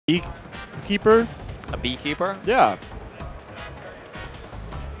beekeeper. A beekeeper? Yeah.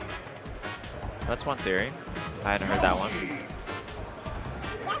 That's one theory. I hadn't heard that one.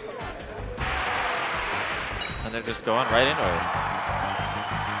 And they're just going right into it.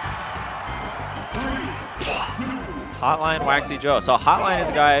 Hotline, Waxy Joe. So Hotline is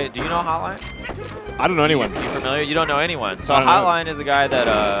a guy. Do you know Hotline? I don't know anyone. You familiar? You don't know anyone. So I don't know. Hotline is a guy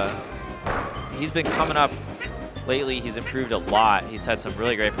that he's been coming up lately. He's improved a lot. He's had some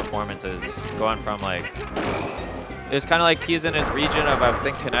really great performances, going from like it was kind of like he's in his region of I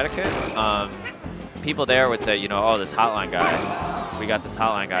think Connecticut. People there would say, you know, oh, this Hotline guy. We got this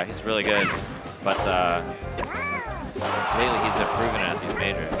Hotline guy. He's really good. But lately he's been proving it at these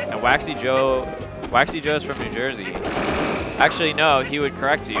majors. And Waxy Joe's from New Jersey. Actually, no, he would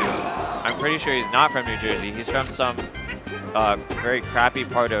correct you. I'm pretty sure he's not from New Jersey. He's from some very crappy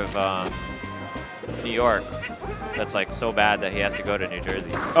part of New York that's like so bad that he has to go to New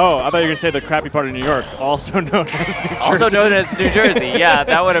Jersey. Oh, I thought you were going to say the crappy part of New York, also known as New Jersey. Also known as New Jersey. Yeah,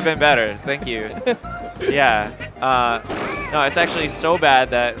 that would have been better. Thank you. Yeah. No, it's actually so bad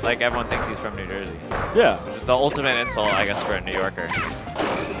that like everyone thinks he's from New Jersey. Yeah. Which is the ultimate insult, I guess, for a New Yorker.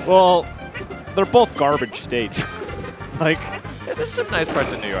 Well, they're both garbage states. Like, yeah, there's some nice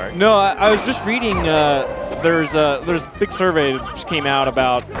parts of New York. No, I was just reading. There's a big survey that just came out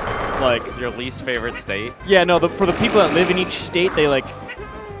about like your least favorite state. Yeah, no, for the people that live in each state, they like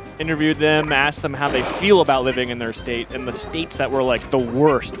interviewed them, asked them how they feel about living in their state, and the states that were like the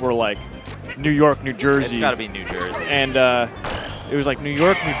worst were like New York, New Jersey. It's got to be New Jersey. And it was like New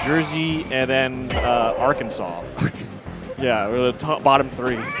York, New Jersey, and then Arkansas. Yeah, were the bottom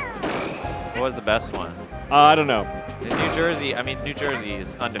three. What was the best one? I don't know. In New Jersey, I mean, New Jersey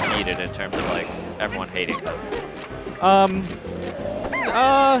is undefeated in terms of like everyone hating them.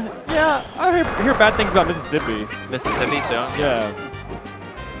 Yeah, I hear bad things about Mississippi. Mississippi too? Yeah.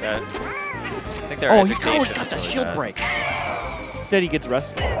 Yeah. I think their he almost got the shield break. Said he gets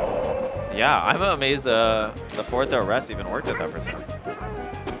rested. Yeah, I'm amazed the fourth row rest even worked at that percent.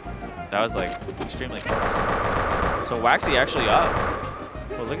 That was like extremely close. So Waxy actually up.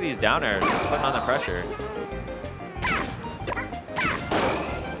 Well, look at these down airs, putting on the pressure.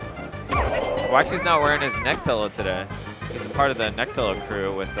 Waxy's not wearing his neck pillow today. He's a part of the neck pillow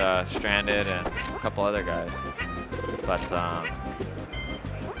crew with Stranded and a couple other guys. But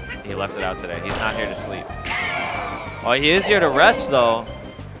he left it out today. He's not here to sleep. Oh, he is here to rest, though.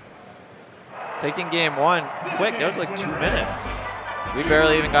 Taking game one quick. That was like 2 minutes. We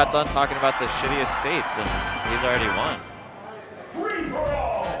barely even got done talking about the shittiest states, and he's already won.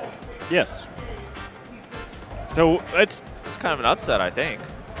 Yes. So it's kind of an upset, I think.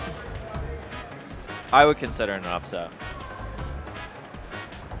 I would consider it an upset.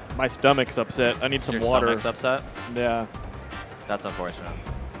 My stomach's upset. I need some water. Your stomach's upset? Yeah. That's unfortunate.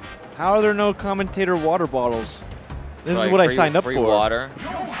 How are there no commentator water bottles? This so is what I signed up free for. Water.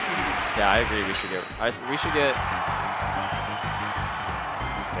 Yeah, I agree. We should get. We should get.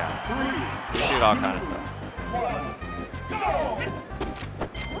 Yeah. We should get all kind of stuff.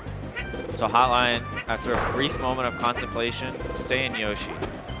 So Hotline, after a brief moment of contemplation, stay in Yoshi.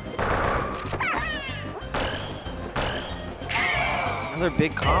 Another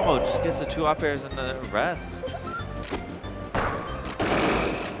big combo, just gets the 2 up airs and the rest.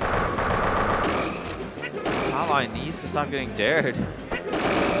 Hotline needs to stop getting dared.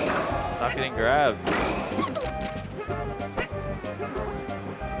 Stop getting grabbed.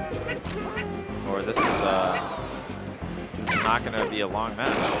 Or this is not going to be a long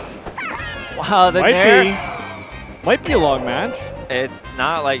match. Wow, the nair. Might be a long match.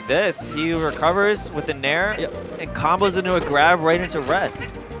 Not like this. He recovers with the nair and combos into a grab right into rest.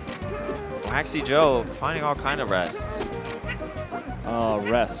 Waxy Joe finding all kind of rests.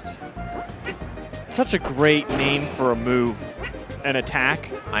 Rest. Such a great name for a move. An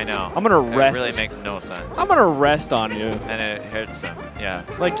attack. I know. I'm going to rest. It really makes no sense. I'm going to rest on you. And it hurts them. Yeah.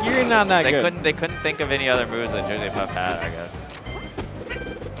 Like, you're not that good. They couldn't think of any other moves that Jigglypuff had, I guess.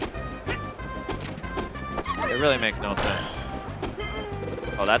 It really makes no sense.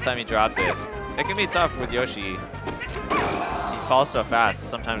 Oh, that time he dropped it. It can be tough with Yoshi. He falls so fast.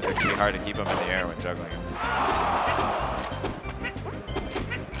 Sometimes it can be hard to keep him in the air when juggling him.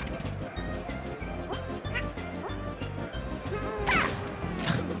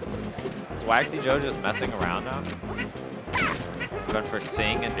 Is Waxy Joe just messing around now? Going for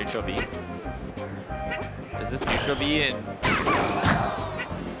Sing and neutral B? Is this neutral B in...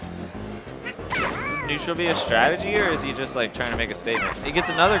 Is this neutral B a strategy, or is he just like trying to make a statement? He gets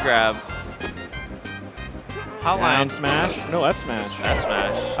another grab. Down smash? No, F smash. F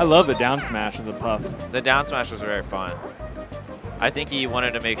smash. I love the down smash of the Puff. The down smash was very fun. I think he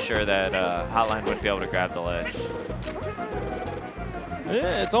wanted to make sure that Hotline wouldn't be able to grab the ledge.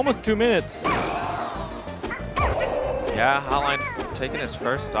 Yeah, it's almost 2 minutes. Yeah, Hotline taking his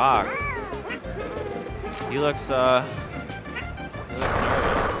first stock. He looks nervous.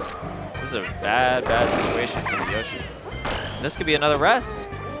 This is a bad situation for the Yoshi. And this could be another rest.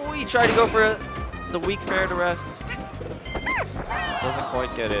 Ooh, he tried to go for the weak fair to rest. Doesn't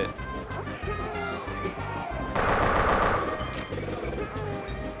quite get it.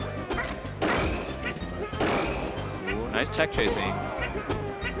 Ooh, nice check chasing.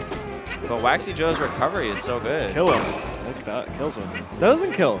 But Waxy Joe's recovery is so good. Kill him. Look at that. Kills him.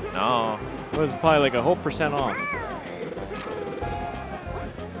 Doesn't kill him. No. It was probably like a whole % off.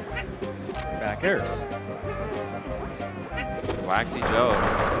 Back airs. Waxy Joe,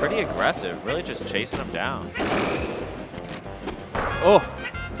 pretty aggressive. Really just chasing him down. Oh.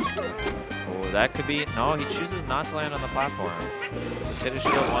 Oh, that could be. No, he chooses not to land on the platform. Just hit his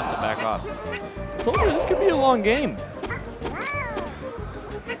shield once and back off. Told you this could be a long game.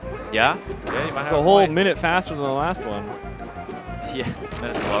 Yeah? Yeah, you might It's have a whole point. minute faster than the last one. Yeah, a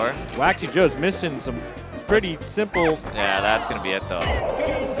minute slower. Waxy Joe's missing some pretty simple. Yeah, that's going to be it, though.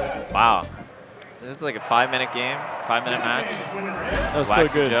 Wow. This is like a 5-minute game, 5-minute match. That was Waxy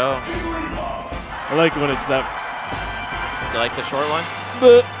so good. Joe. I like it when it's that. You like the short ones?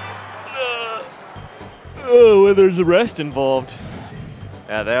 But, oh, when there's a rest involved.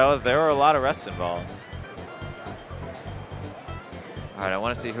 Yeah, there were a lot of rests involved. All right, I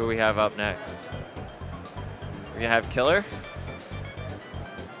want to see who we have up next. We're going to have Killer.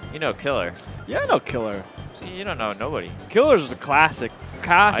 You know Killer. Yeah, I know Killer. See, you don't know nobody. Killer's a classic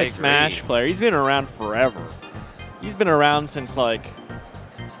agree. Smash player. He's been around forever. He's been around since, like,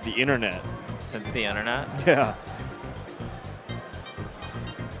 the internet. Since the internet? Yeah.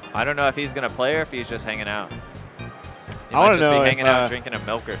 I don't know if he's going to play or if he's just hanging out. He I might wanna just be know hanging if, out drinking a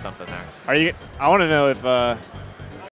milk or something there. I want to know if